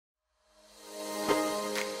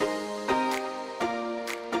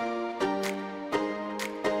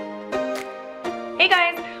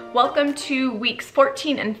Welcome to weeks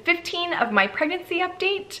 14 and 15 of my pregnancy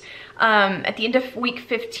update. At the end of week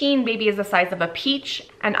 15, baby is the size of a peach,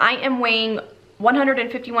 and I am weighing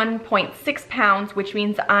 151.6 pounds, which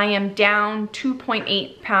means I am down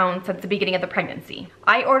 2.8 pounds since the beginning of the pregnancy.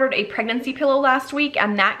 I ordered a pregnancy pillow last week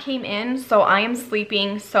and that came in, so I am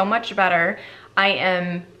sleeping so much better. I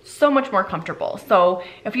am so much more comfortable. So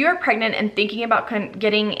if you're pregnant and thinking about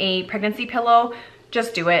getting a pregnancy pillow,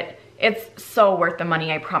 just do it. It's so worth the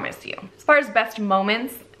money, I promise you. As far as best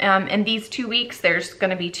moments, in these 2 weeks, there's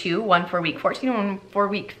gonna be two, one for week 14 and one for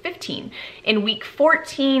week 15. In week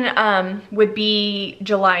 14 would be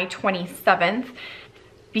July 27th,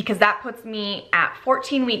 because that puts me at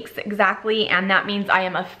 14 weeks exactly, and that means I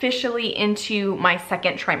am officially into my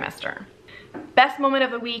second trimester. Best moment of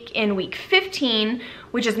the week in week 15,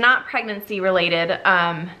 which is not pregnancy related,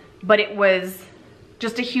 but it was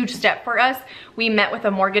just a huge step for us. We met with a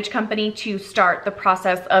mortgage company to start the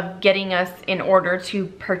process of getting us in order to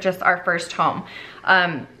purchase our first home.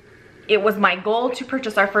 It was my goal to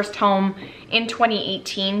purchase our first home in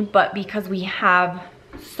 2018, but because we have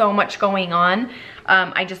so much going on,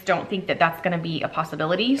 I just don't think that that's gonna be a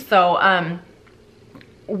possibility. So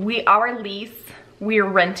our lease, we're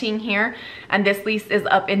renting here, and this lease is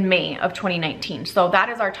up in May of 2019. So that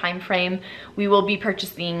is our time frame. We will be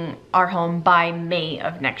purchasing our home by May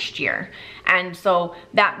of next year. And so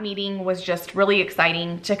that meeting was just really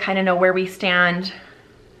exciting to kind of know where we stand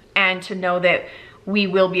and to know that we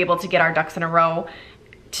will be able to get our ducks in a row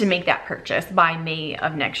to make that purchase by May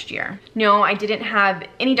of next year. No, I didn't have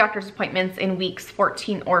any doctor's appointments in weeks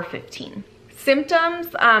 14 or 15. Symptoms,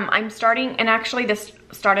 I'm starting, and actually this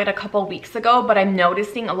started a couple weeks ago, but I'm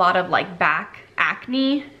noticing a lot of like back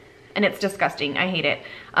acne, and it's disgusting. I hate it.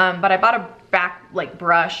 But I bought a back like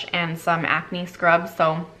brush and some acne scrub,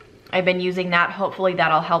 so I've been using that. Hopefully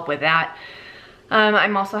that'll help with that.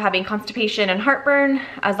 I'm also having constipation and heartburn,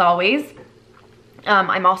 as always.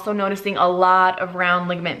 I'm also noticing a lot of round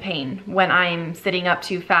ligament pain when I'm sitting up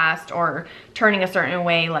too fast or turning a certain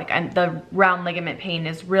way. Like the round ligament pain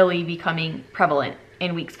is really becoming prevalent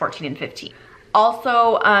in weeks 14 and 15.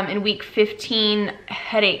 Also, in week 15,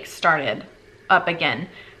 headaches started up again,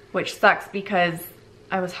 which sucks because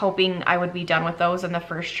I was hoping I would be done with those in the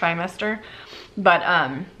first trimester. But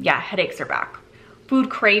yeah, headaches are back.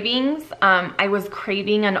 Food cravings, I was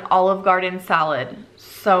craving an Olive Garden salad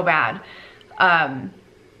so bad. And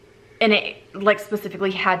it like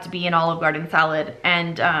specifically had to be an Olive Garden salad,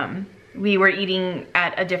 and we were eating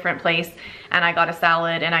at a different place and I got a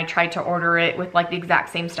salad and I tried to order it with like the exact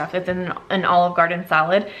same stuff that's in an Olive Garden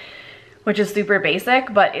salad, which is super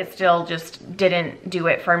basic, but it still just didn't do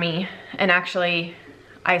it for me. And actually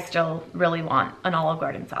I still really want an Olive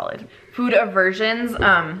Garden salad. Food aversions,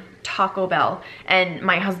 Taco Bell, and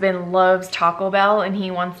my husband loves Taco Bell and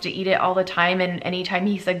he wants to eat it all the time, and anytime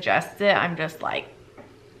he suggests it, I'm just like,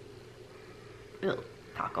 ugh,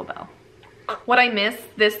 Taco Bell. What I miss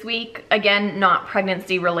this week, again, not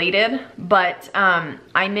pregnancy related, but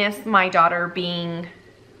I miss my daughter being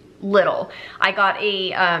little. I got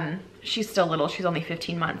a, she's still little, she's only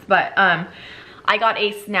 15 months, but I got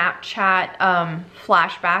a Snapchat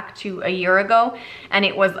flashback to a year ago, and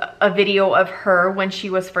it was a video of her when she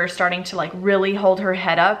was first starting to like really hold her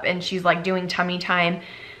head up, and she's like doing tummy time.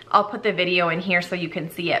 I'll put the video in here so you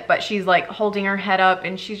can see it, but she's like holding her head up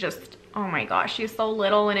and she's just, oh my gosh, she's so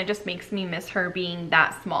little, and it just makes me miss her being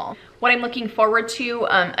that small. What I'm looking forward to,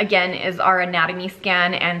 again, is our anatomy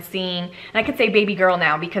scan and seeing, and I could say baby girl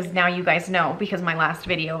now because now you guys know because my last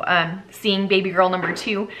video, seeing baby girl number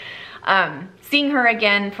 2. Seeing her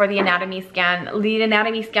again for the anatomy scan. The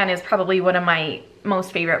anatomy scan is probably one of my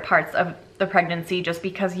most favorite parts of the pregnancy, just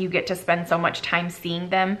because you get to spend so much time seeing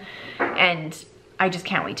them, and I just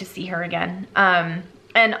can't wait to see her again.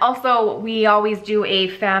 And also we always do a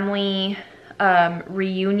family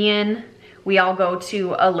reunion. We all go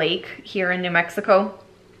to a lake here in New Mexico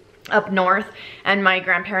up north, and my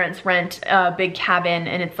grandparents rent a big cabin,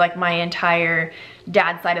 and it's like my entire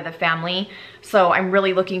dad's side of the family. So I'm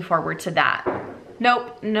really looking forward to that.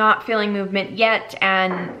 Nope, not feeling movement yet,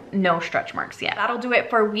 and no stretch marks yet. That'll do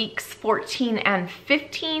it for weeks 14 and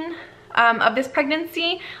 15 of this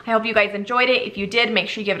pregnancy. I hope you guys enjoyed it. If you did, make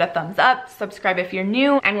sure you give it a thumbs up, subscribe if you're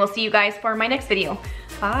new, and we'll see you guys for my next video.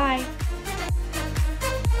 Bye.